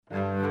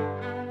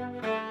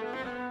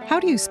How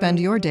do you spend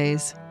your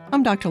days?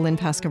 I'm Dr. Lynn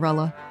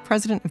Pascarella,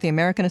 president of the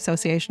American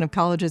Association of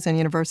Colleges and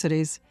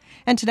Universities.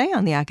 And today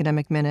on the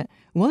Academic Minute,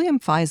 William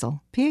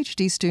Fajzel,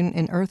 PhD student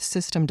in Earth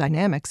System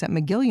Dynamics at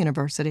McGill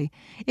University,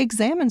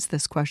 examines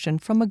this question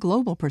from a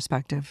global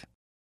perspective.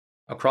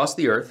 Across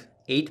the Earth,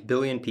 8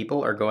 billion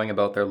people are going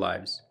about their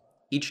lives,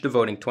 each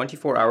devoting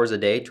 24 hours a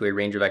day to a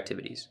range of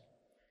activities.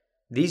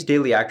 These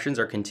daily actions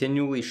are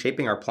continually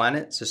shaping our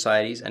planet,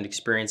 societies, and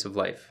experience of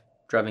life,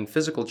 driving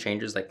physical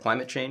changes like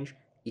climate change,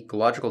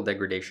 ecological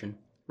degradation,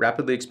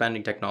 rapidly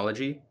expanding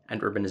technology, and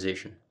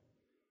urbanization.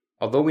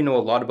 Although we know a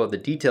lot about the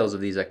details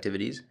of these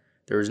activities,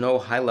 there is no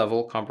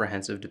high-level,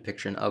 comprehensive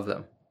depiction of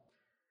them.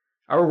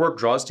 Our work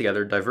draws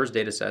together diverse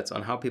datasets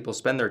on how people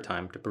spend their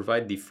time to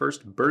provide the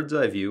first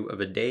bird's-eye view of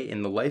a day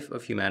in the life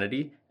of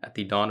humanity at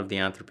the dawn of the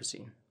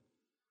Anthropocene.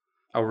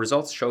 Our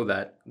results show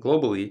that,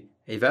 globally,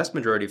 a vast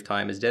majority of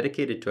time is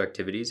dedicated to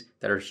activities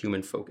that are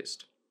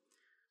human-focused.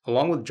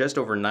 Along with just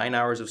over 9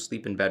 hours of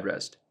sleep and bed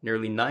rest,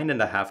 nearly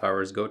 9.5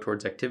 hours go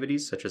towards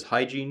activities such as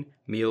hygiene,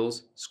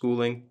 meals,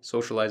 schooling,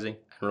 socializing,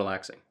 and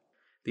relaxing.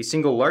 The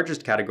single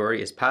largest category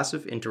is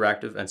passive,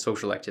 interactive, and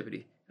social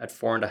activity, at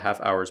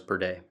 4.5 hours per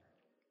day.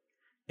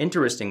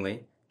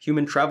 Interestingly,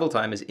 human travel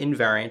time is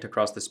invariant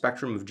across the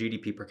spectrum of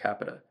GDP per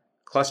capita,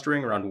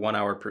 clustering around 1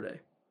 hour per day.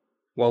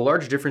 While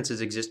large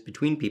differences exist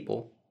between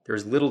people, there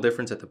is little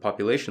difference at the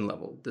population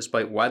level,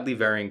 despite widely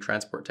varying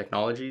transport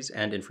technologies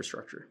and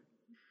infrastructure.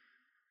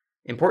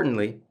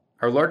 Importantly,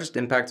 our largest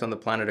impacts on the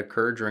planet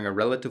occur during a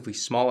relatively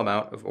small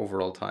amount of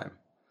overall time.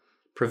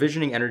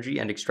 Provisioning energy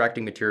and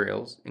extracting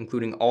materials,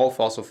 including all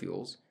fossil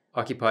fuels,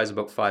 occupies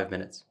about 5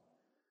 minutes.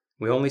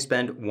 We only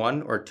spend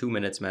 1 or 2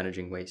 minutes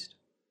managing waste.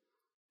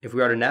 If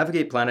we are to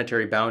navigate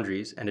planetary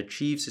boundaries and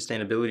achieve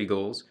sustainability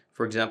goals,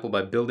 for example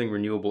by building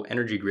renewable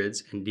energy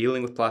grids and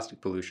dealing with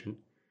plastic pollution,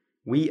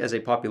 we as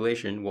a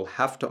population will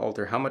have to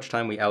alter how much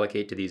time we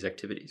allocate to these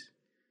activities.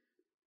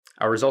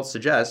 Our results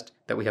suggest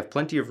that we have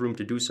plenty of room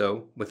to do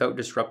so without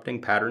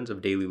disrupting patterns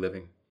of daily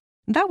living.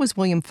 That was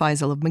William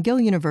Fajzel of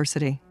McGill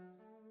University.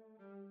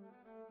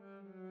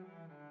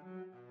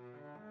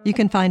 You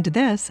can find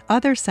this,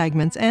 other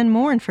segments, and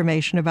more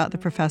information about the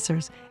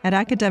professors at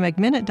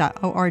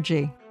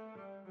academicminute.org.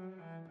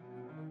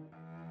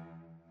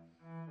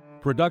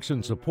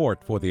 Production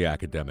support for the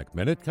Academic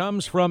Minute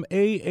comes from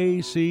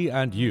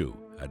AAC&U,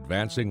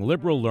 advancing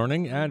liberal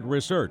learning and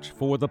research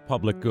for the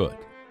public good.